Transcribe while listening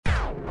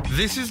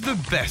This is the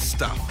best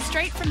stuff.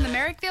 Straight from the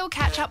Merrickville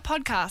Catch-Up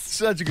Podcast.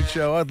 Such a good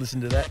show. I'd listen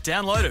to that.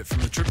 Download it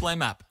from the Triple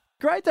M app.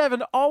 Great to have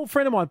an old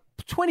friend of mine,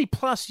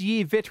 20-plus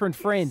year veteran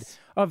friend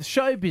of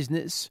show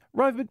business,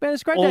 Rove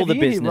McManus. Great to have you here, All the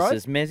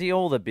businesses, Mezzy,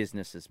 all the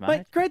businesses,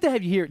 mate. Great to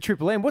have you here at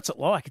Triple M. What's it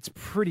like? It's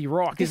pretty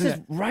rock, isn't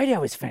it?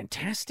 Radio is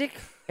fantastic.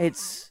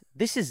 This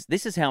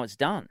is how it's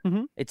done.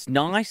 Mm-hmm. It's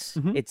nice.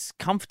 Mm-hmm. It's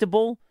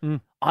comfortable. Mm.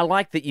 I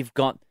like that you've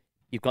got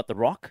the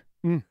rock.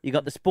 Mm. You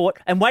got the sport,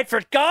 and wait for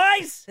it,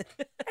 guys,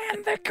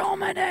 and the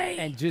comedy,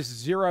 and just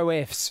zero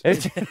Fs.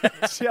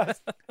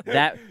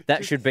 That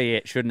should be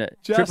it, shouldn't it?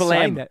 Just Triple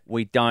M, that.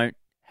 we don't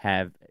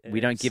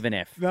give an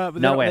F. No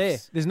Fs. There.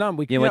 There's none.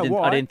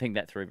 I didn't think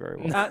that through very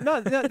well.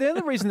 No, the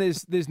other reason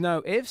there's no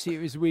Fs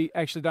here is we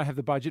actually don't have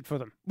the budget for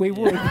them. We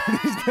would.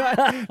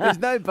 there's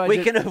no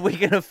budget. We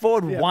can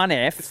afford one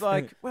F. It's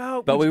like,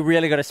 well, but we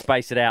really got to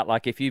space it out.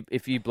 Like if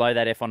you blow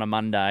that F on a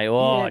Monday,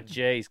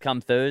 geez,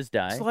 come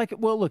Thursday, it's like,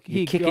 well, look, you're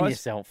here, kicking guys,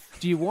 yourself.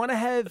 Do you want to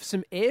have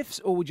some Fs,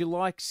 or would you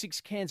like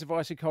 6 cans of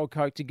icy cold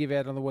Coke to give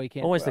out on the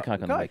weekend? Always the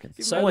Coke on the weekend.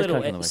 So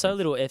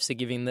little Fs are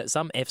giving that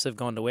some Fs have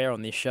gone to where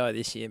on this show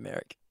this year,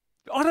 Merrick?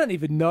 I don't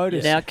even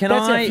notice. Now,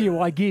 That's how few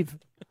I give.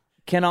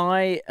 Can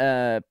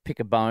I pick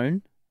a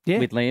bone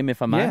with Liam,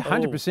 if I may? Yeah,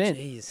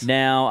 100%.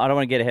 Now, I don't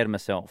want to get ahead of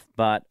myself,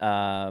 but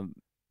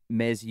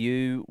Mez,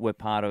 you were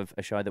part of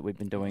a show that we've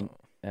been doing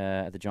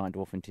at the Giant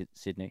Dwarf in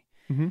Sydney.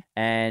 Mm-hmm.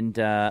 And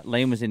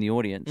Liam was in the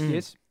audience.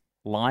 Yes.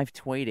 Live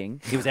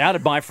tweeting. He was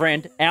outed, my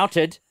friend,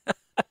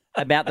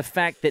 about the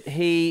fact that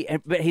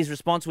but his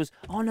response was,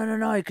 oh,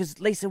 no, because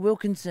Lisa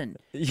Wilkinson,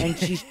 and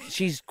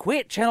she's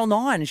quit Channel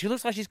 9, and she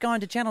looks like she's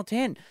going to Channel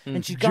 10,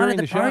 and she's going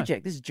to the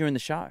project. This is during the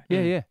show.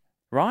 Yeah.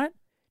 Right?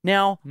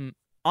 Now,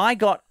 I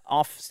got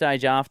off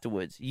stage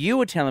afterwards. You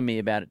were telling me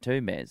about it too,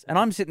 Mez, and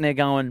I'm sitting there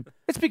going...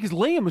 It's because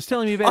Liam was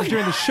telling me about it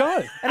during the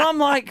show. And I'm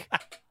like,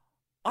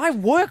 I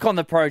work on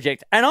the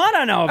project, and I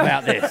don't know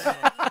about this.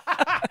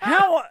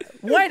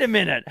 Wait a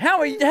minute.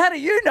 How do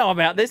you know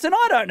about this and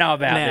I don't know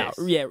about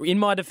this? Yeah, in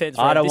my defence,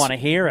 I don't want to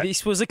hear it.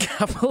 This was a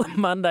couple of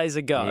Mondays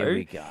ago. Here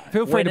we go.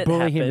 Feel free to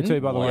bully him too,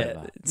 by the way.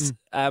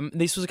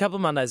 This was a couple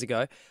of Mondays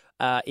ago.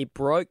 It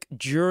broke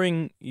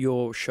during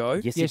your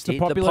show. Yes, the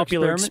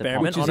popular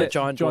experiment on a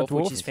Giant Dwarf,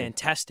 which is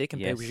fantastic,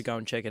 and people should go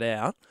and check it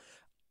out.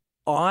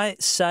 I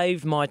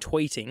saved my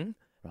tweeting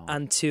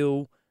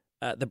until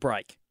the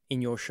break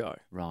in your show.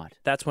 Right.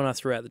 That's when I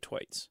threw out the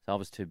tweets. So I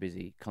was too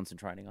busy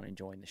concentrating on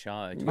enjoying the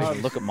show to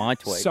even look at my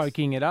tweets.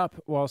 Soaking it up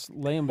whilst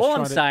Liam was All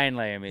I'm saying,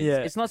 Liam, is Yeah.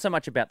 it's not so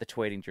much about the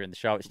tweeting during the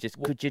show. It's just,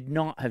 could you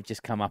not have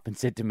just come up and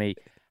said to me,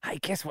 hey,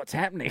 guess what's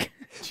happening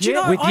with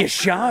your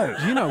show?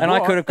 You know and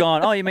what? I could have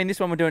gone, oh, you mean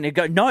this one we're doing? You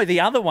go, no, the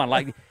other one.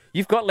 Like,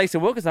 you've got Lisa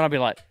Wilkinson. I'd be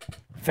like,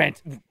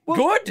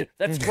 good.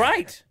 That's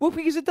great. Well,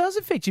 because it does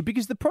affect you,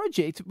 because the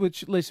project,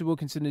 which Lisa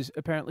Wilkinson is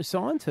apparently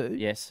signed to,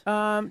 Yes.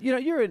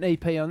 You're an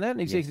EP on that, an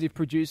executive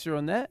producer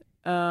on that.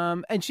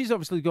 And she's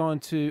obviously gone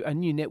to a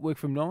new network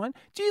from 9.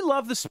 Do you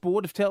love the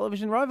sport of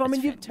television, Rove?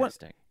 It's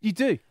fantastic. You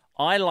do?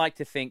 I like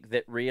to think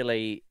that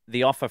really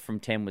the offer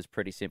from 10 was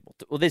pretty simple.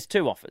 Well, there's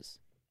 2 offers.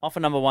 Offer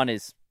number 1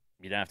 is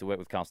you don't have to work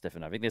with Carl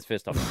Stefanovic. There's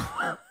first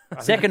offer.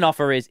 Second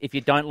offer is if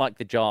you don't like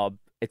the job,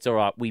 it's all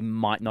right. We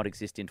might not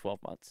exist in 12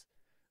 months.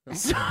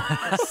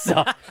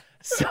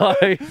 So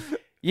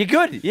you're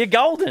good. You're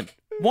golden.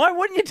 Why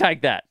wouldn't you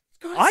take that?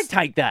 I'd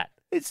take that.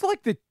 It's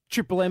like the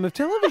Triple M of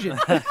television.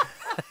 I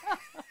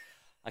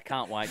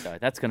can't wait, though.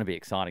 That's going to be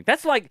exciting.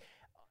 That's like,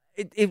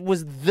 it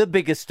was the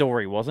biggest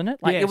story, wasn't it?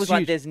 Like, Yeah, it was it's like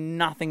huge. there's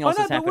nothing else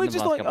that's happened in the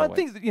last couple of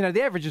weeks. I think that,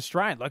 the average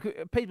Australian,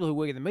 like people who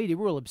work in the media,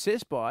 we're all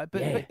obsessed by it.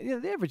 But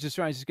the average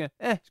Australian's just going,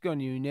 it's got a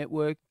new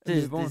network.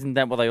 Move on. Isn't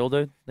that what they all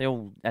do? They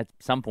all, at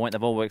some point,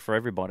 they've all worked for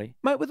everybody.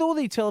 Mate, with all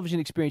the television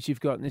experience you've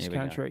got in this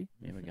country,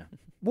 Here we go.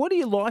 what do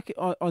you like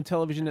on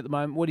television at the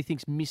moment? What do you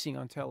think's missing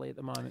on telly at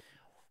the moment?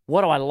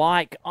 What do I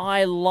like?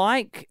 I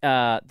like,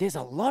 there's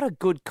a lot of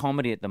good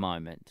comedy at the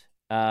moment.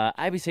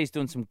 ABC's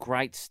doing some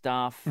great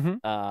stuff.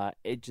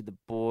 Edge of the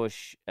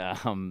Bush.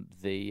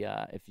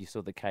 If you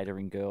saw the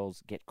Catering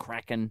Girls, Get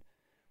Crackin'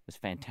 was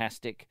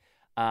fantastic.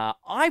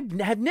 I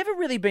have never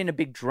really been a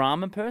big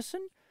drama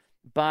person,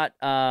 but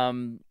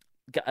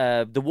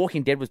The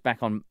Walking Dead was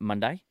back on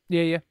Monday.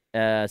 Yeah.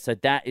 So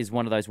that is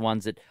one of those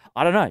ones that,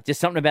 I don't know,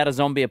 just something about a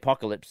zombie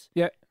apocalypse.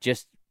 Yeah.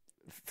 Just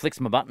flicks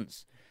my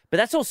buttons. But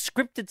that's all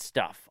scripted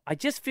stuff. I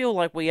just feel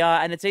like we are,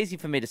 and it's easy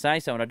for me to say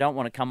so, and I don't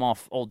want to come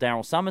off all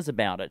Daryl Summers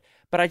about it,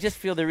 but I just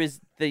feel there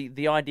is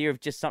the idea of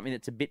just something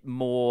that's a bit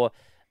more,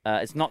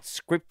 it's not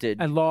scripted.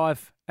 And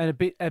live and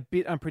a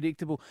bit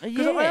unpredictable.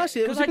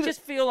 Because I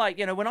just feel like,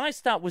 when I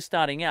was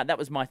starting out, that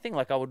was my thing.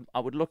 Like I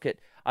would look at,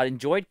 I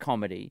enjoyed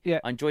comedy,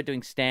 I enjoyed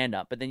doing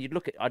stand-up, but then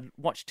I'd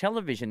watch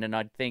television and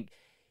I'd think,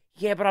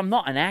 yeah, but I'm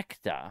not an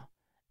actor.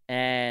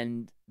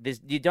 And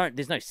there's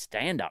no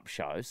stand-up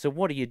show, so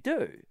what do you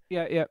do?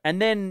 Yeah. And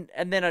then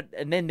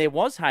there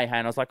was Hey Hey,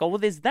 and I was like, oh well,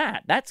 there's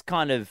that. That's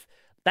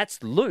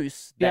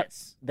loose.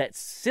 That's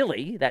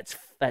silly. That's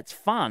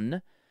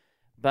fun.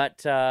 But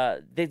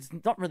there's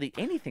not really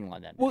anything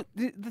like that. Well,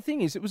 the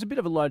thing is, it was a bit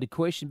of a loaded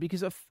question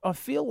because I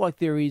feel like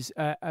there is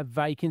a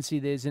vacancy.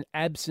 There's an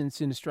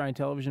absence in Australian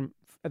television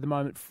at the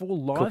moment for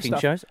live Cooking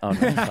stuff. shows? Oh,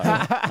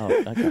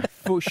 no. Okay.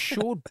 For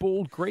short,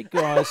 bald Greek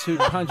guys who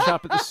punch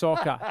up at the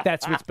soccer.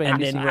 That's what's been And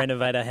missing. then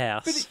renovate a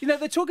house. But,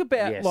 they talk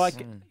about,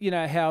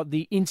 Yes. how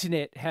the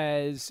internet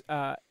has,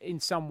 in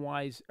some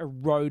ways,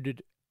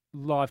 eroded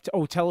live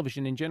or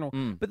television in general.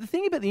 But the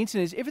thing about the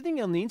internet is everything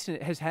on the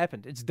internet has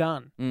happened. It's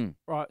done.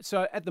 Right.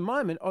 So at the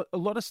moment, a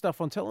lot of stuff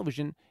on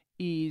television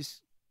is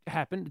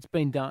happened. It's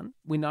been done.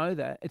 We know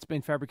that. It's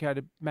been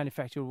fabricated,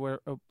 manufactured, or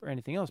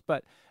anything else.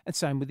 And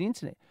same with the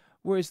internet.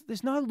 Whereas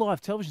there's no live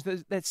television.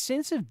 There's that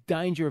sense of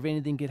danger of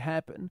anything could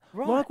happen.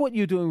 Right. Like what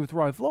you're doing with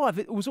Rove Live.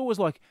 It was always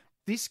like,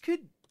 this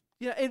could...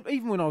 and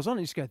even when I was on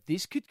it, you just go,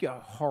 this could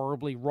go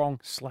horribly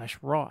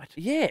wrong/right.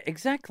 Yeah,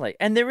 exactly.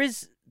 And there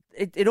is...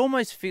 It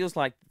almost feels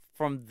like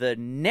from the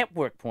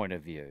network point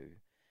of view,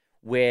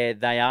 where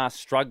they are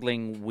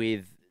struggling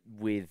with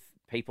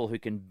people who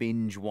can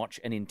binge watch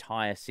an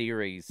entire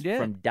series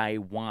from day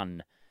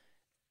one,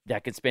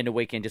 that can spend a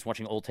weekend just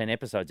watching all 10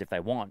 episodes if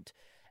they want,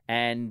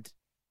 and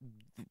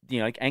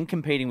and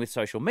competing with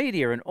social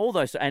media and all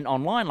those and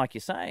online, like you're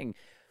saying.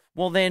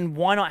 Well, then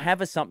why not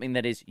have something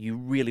that is you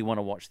really want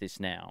to watch this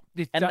now,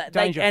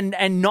 Danger.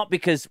 and not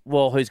because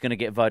who's going to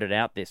get voted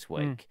out this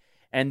week.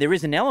 And there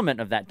is an element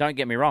of that. Don't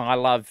get me wrong. I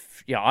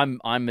love,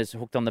 I'm as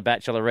hooked on The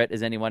Bachelorette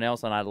as anyone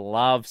else, and I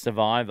love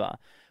Survivor.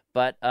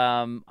 But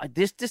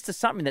this is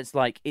something that's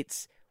like,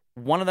 it's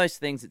one of those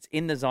things that's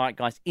in the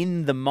zeitgeist,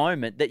 in the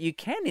moment, that you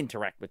can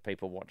interact with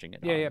people watching it.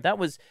 Yeah. That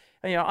was,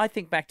 I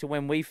think back to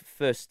when we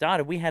first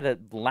started, we had a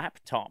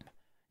laptop.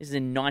 This is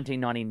in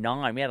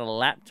 1999. We had a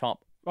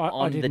laptop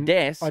on the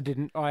desk. I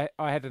didn't. I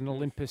had an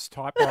Olympus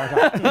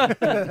typewriter.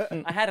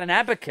 I had an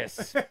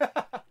abacus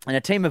and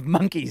a team of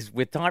monkeys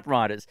with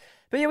typewriters.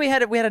 But we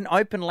had an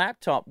open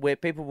laptop where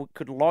people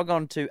could log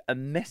on to a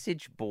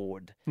message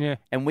board. Yeah.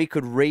 And we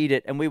could read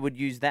it, and we would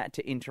use that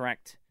to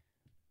interact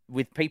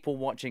with people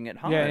watching at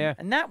home. Yeah.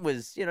 And that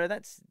was,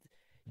 that's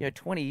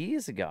 20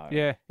 years ago.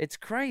 Yeah. It's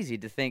crazy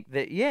to think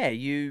that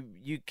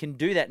you can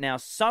do that now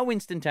so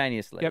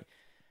instantaneously. Yep.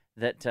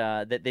 That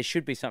there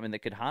should be something that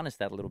could harness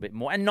that a little bit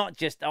more, and not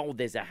just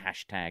there's a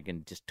hashtag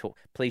and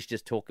please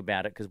just talk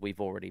about it because we've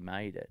already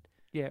made it.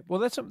 Yeah, well,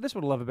 that's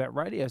what I love about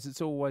radio is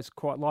it's always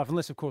quite live,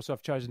 unless of course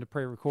I've chosen to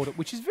pre-record it,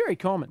 which is very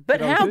common.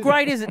 But how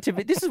great is it to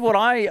be? This is what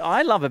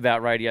I love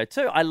about radio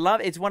too.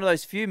 It's one of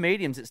those few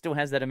mediums that still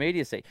has that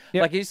immediacy.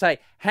 Yep. Like you say,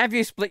 have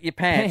you split your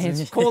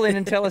pants? Call in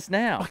and tell us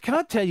now. I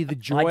can't tell you the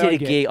joy I did a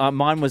get. gig.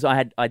 Mine was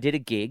I did a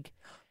gig,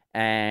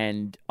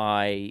 and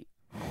I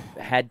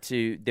had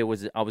to.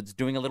 I was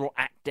doing a little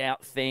act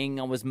out thing.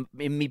 I was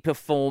in my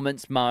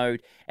performance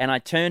mode, and I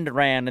turned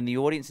around, and the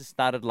audience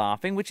started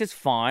laughing, which is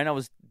fine. I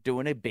was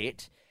doing a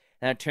bit,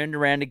 and I turned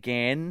around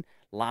again,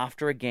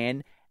 laughter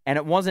again, and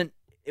it wasn't.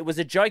 It was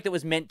a joke that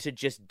was meant to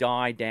just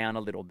die down a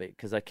little bit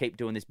because I keep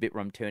doing this bit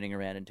where I'm turning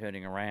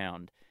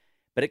around.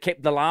 But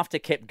the laughter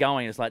kept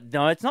going. It's like,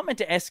 no, it's not meant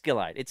to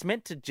escalate. It's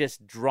meant to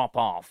just drop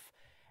off.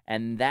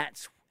 And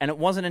it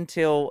wasn't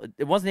until,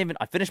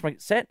 I finished my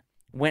set,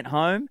 went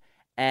home,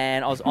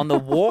 and I was on the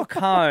walk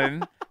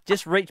home,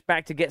 just reached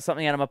back to get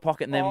something out of my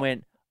pocket and then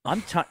went,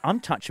 I'm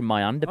touching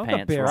my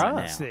underpants bare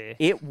right ass now. there.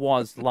 It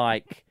was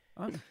like...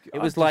 It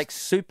was like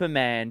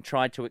Superman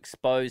tried to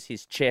expose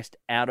his chest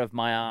out of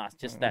my ass.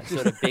 Just that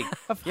sort of big...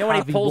 when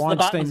Harvey he pulls Weinstein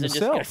the buttons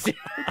himself. and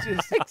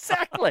just goes...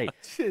 Exactly.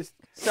 Just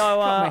So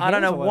my I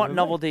don't know hands all what over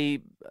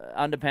novelty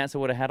underpants I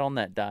would have had on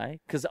that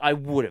day, because I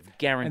would have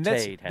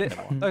guaranteed had them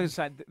on. like I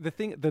say,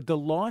 the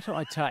delight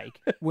I take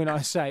when I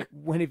say,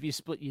 when have you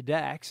split your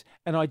dacks,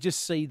 and I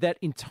just see that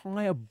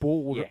entire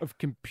board of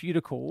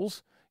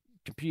computers,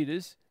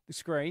 the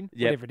screen,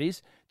 whatever it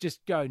is,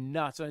 just go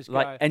nuts. I just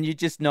go, And you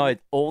just know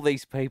all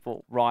these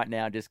people right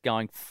now just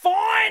going,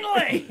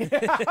 finally!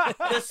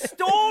 The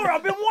store!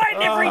 I've been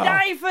waiting every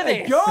day for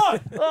this!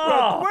 God!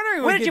 Oh, When are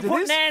we where gonna did you get to put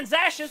this? Nan's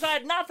ashes? I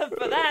had nothing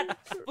for that.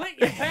 Split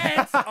your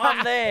pants.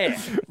 I'm there.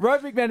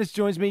 Rove McManus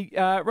joins me.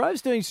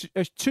 Rove's doing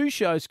two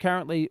shows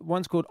currently.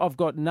 One's called I've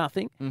Got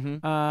Nothing,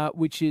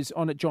 which is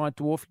on at Giant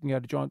Dwarf. You can go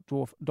to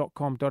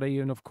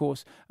giantdwarf.com.au, and of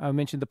course, I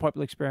mentioned the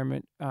popular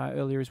experiment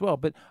earlier as well.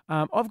 But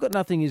I've Got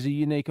Nothing is a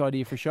unique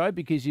idea for a show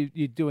because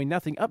you're doing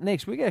nothing. Up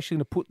next, we're actually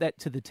going to put that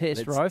to the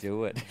test, Let's Rove.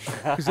 do it.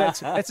 Because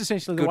that's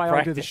essentially the Good way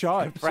I do the practice.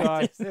 show. Good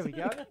practice. So there we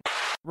go.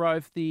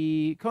 Rove,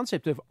 the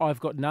concept of I've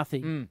Got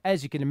Nothing,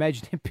 as you can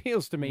imagine,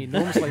 appeals to me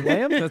enormously,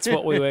 Liam. That's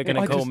what we were going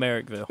to I call just-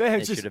 Merrickville.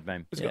 It should have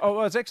been. I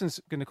was actually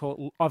going to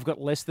call it I've Got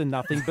Less Than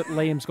Nothing, but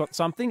Liam's got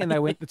something, and they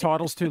went, the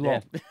title's too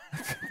long.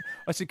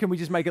 I said, can we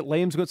just make it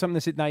Liam's got something? They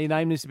said, no, your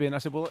name needs to be. And I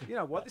said, well, you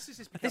know what? This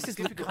is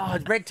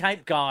difficult. red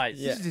tape, guys.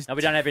 Yeah. No,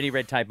 we don't have any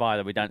red tape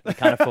either. We can't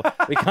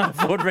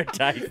afford red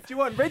tape. Do you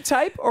want red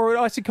tape or an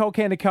icy cold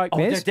can of Coke, Oh,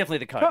 Mez? no, definitely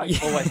the Coke. Always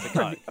the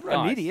Coke. I'm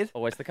not an idiot.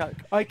 Always the Coke.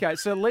 Okay,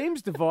 so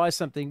Liam's devised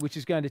something which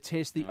is going to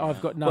test the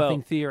I've got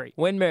nothing theory.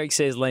 When Merrick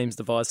says Liam's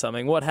devised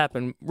something, what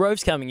happened?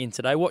 Rove's coming in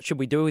today. What should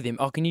we do with him?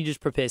 Oh, can you just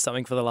prepare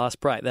something for the last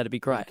break? That'd be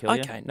great.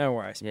 Okay, no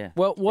worries. Yeah.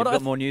 Well, what You've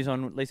got more news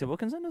on Lisa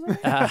Wilkinson or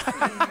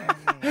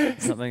something?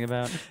 Something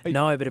about...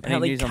 No, but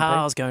apparently news on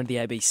Carl's going to the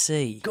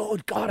ABC.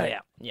 Good, got it.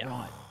 Yeah.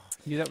 Right.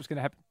 Knew that was going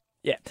to happen.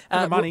 Yeah.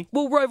 For the money.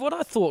 Well, Rove, what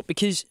I thought,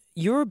 because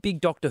you're a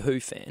big Doctor Who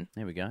fan.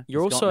 There we go.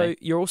 You're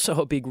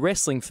also a big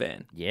wrestling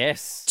fan.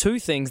 Yes. Two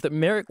things that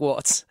Merrick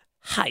Watts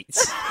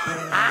hates.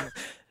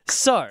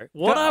 So,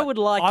 what I would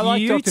like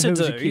you Doctor to Who as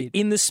a do, kid.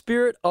 in the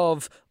spirit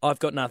of I've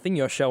Got Nothing,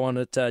 your show on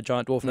at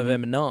Giant Dwarf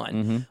November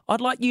 9,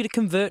 I'd like you to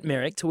convert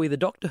Merrick to either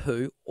Doctor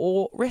Who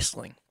or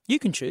wrestling. You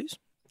can choose.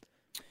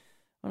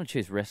 I'm going to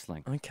choose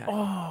wrestling. Okay.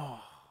 Oh,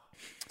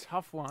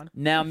 tough one.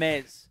 Now,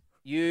 Mez,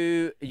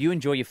 you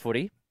enjoy your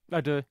footy.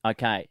 I do.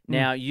 Okay.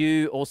 Now,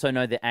 you also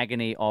know the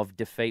agony of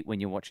defeat when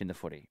you're watching the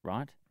footy,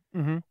 right?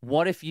 Mm-hmm.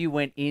 What if you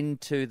went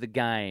into the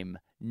game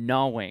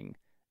knowing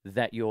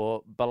that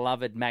your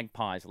beloved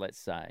Magpies, let's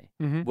say,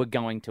 were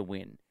going to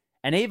win?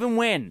 And even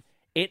when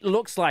it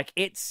looks like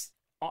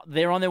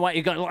they're on their way,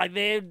 you go like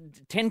they're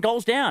 10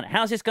 goals down.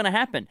 How's this going to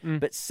happen?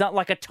 But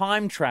like a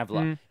time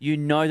traveller, you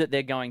know that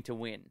they're going to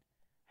win.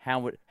 How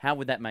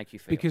would that make you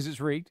feel? Because it's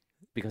rigged.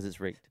 Because it's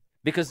rigged.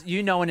 Because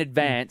you know in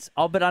advance,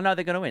 but I know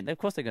they're going to win. Of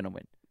course they're going to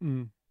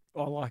win.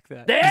 I like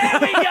that. There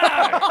we go.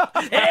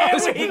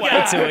 There we go.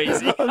 Way too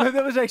easy. I mean,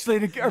 that was actually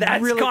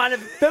That's really... kind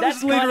of... That that's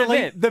was literally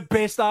kind of it. the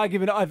best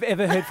argument I've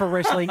ever heard for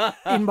wrestling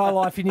in my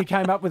life, and you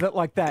came up with it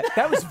like that.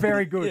 That was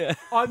very good. Yeah.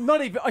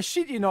 I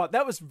shit you not,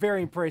 that was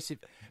very impressive.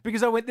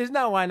 Because I went, there's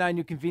no way, no, and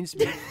you convinced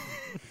me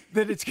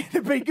that it's going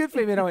to be good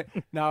for me. And I went,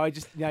 no,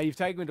 you've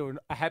taken me to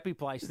a happy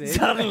place there.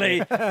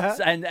 Suddenly.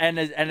 and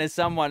as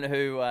someone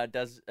who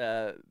does...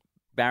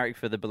 barrack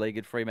for the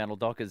beleaguered Fremantle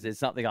Dockers, there's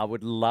something I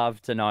would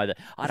love to know that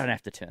I don't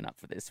have to turn up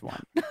for this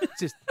one.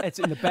 It's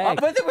in the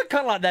bag. But we're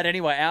kind of like that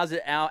anyway.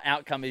 Our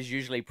outcome is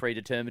usually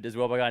predetermined as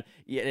well. We're going,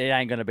 it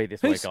ain't going to be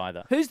this week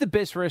either. Who's the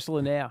best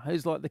wrestler now?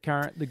 Who's like the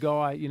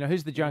guy,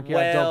 who's the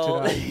junkyard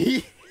dog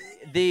today?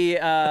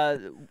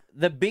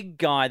 The big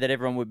guy that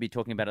everyone would be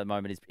talking about at the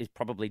moment is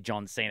probably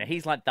John Cena.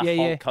 He's like the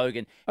Hulk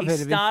Hogan.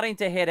 He's starting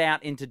to head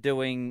out into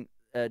doing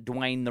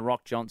Dwayne "The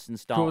Rock" Johnson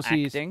style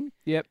acting.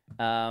 Yep.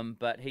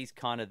 But he's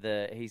kind of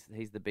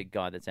he's the big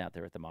guy that's out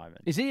there at the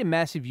moment. Is he a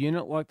massive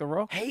unit like The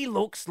Rock? He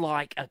looks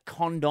like a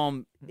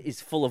condom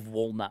is full of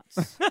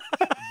walnuts.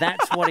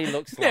 That's what he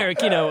looks like.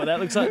 Eric, you know what that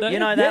looks like, don't you? You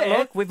know that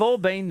look? We've all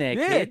been there,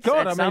 Yeah, kids.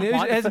 God, at I mean, some who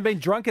point. hasn't been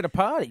drunk at a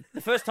party?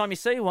 The first time you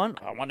see one,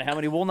 I wonder how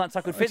many walnuts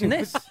I could fit in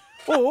this.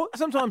 Or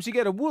sometimes you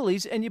go to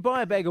Woolies and you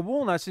buy a bag of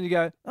walnuts and you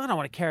go, I don't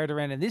want to carry it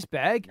around in this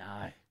bag.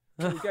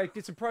 No. You go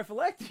get some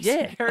prophylactics.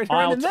 Yeah. Carry it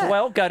around Aisle in that.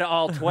 12, go to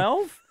aisle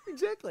 12.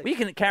 Exactly. Well, you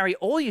can carry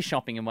all your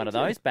shopping in one of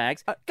those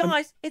bags.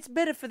 Guys, it's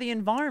better for the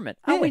environment.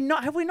 Have we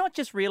not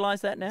just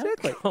realised that now?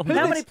 Exactly.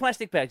 How many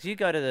plastic bags? You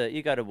go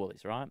to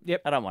Woolies, right?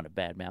 Yep. I don't want to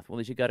badmouth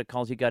Woolies. You go to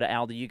Coles, you go to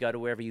Aldi, you go to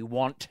wherever you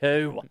want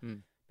to. But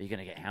you're going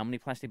to get how many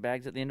plastic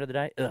bags at the end of the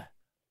day? Ugh.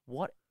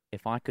 What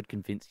if I could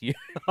convince you?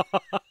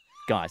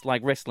 Guys,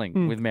 like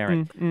wrestling with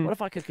Merrick. What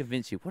if I could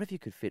convince you? What if you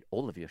could fit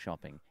all of your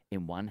shopping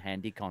in one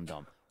handy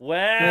condom?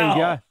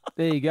 Wow.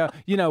 There you go.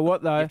 You know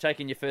what, though? You've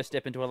taken your first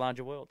step into a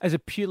larger world. As a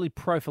purely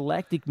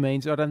prophylactic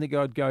means, I don't think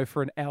I'd go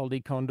for an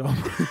Aldi condom.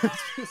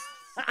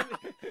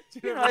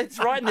 You know, it's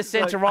right in the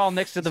centre aisle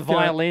next to the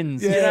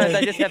violins. Yeah. You know,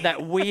 they just have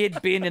that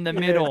weird bin in the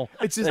middle.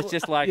 It's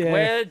just like,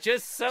 we're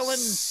just selling...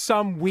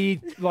 Some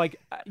weird,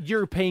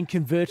 European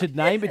converted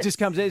name. It just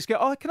comes out. It's go,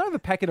 oh, can I have a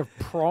packet of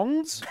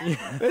prongs?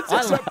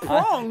 It's like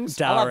prongs.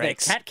 I love their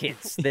cat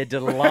kits. They're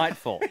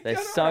delightful. They're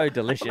so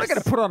delicious. I'm not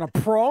going to put on a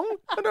prong.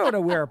 I don't want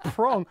to wear a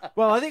prong.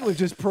 Well, I think we've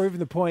just proven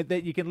the point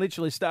that you can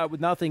literally start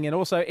with nothing and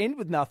also end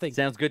with nothing.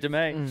 Sounds good to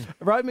me.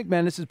 Rove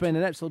McManus, has been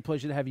an absolute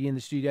pleasure to have you in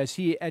the studios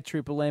here at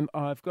Triple M.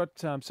 I've got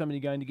somebody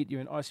going to get you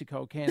an icy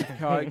cold can of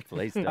Coke.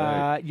 Please do.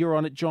 You're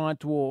on at Giant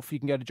Dwarf. You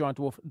can go to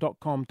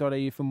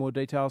giantdwarf.com.au for more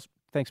details.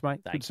 Thanks, mate.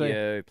 Thank Good to see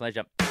you.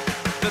 Pleasure.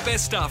 The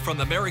best stuff from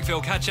the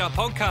Merrickville Catch Up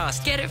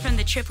Podcast. Get it from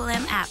the Triple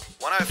M app.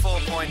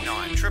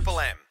 104.9 Triple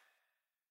M.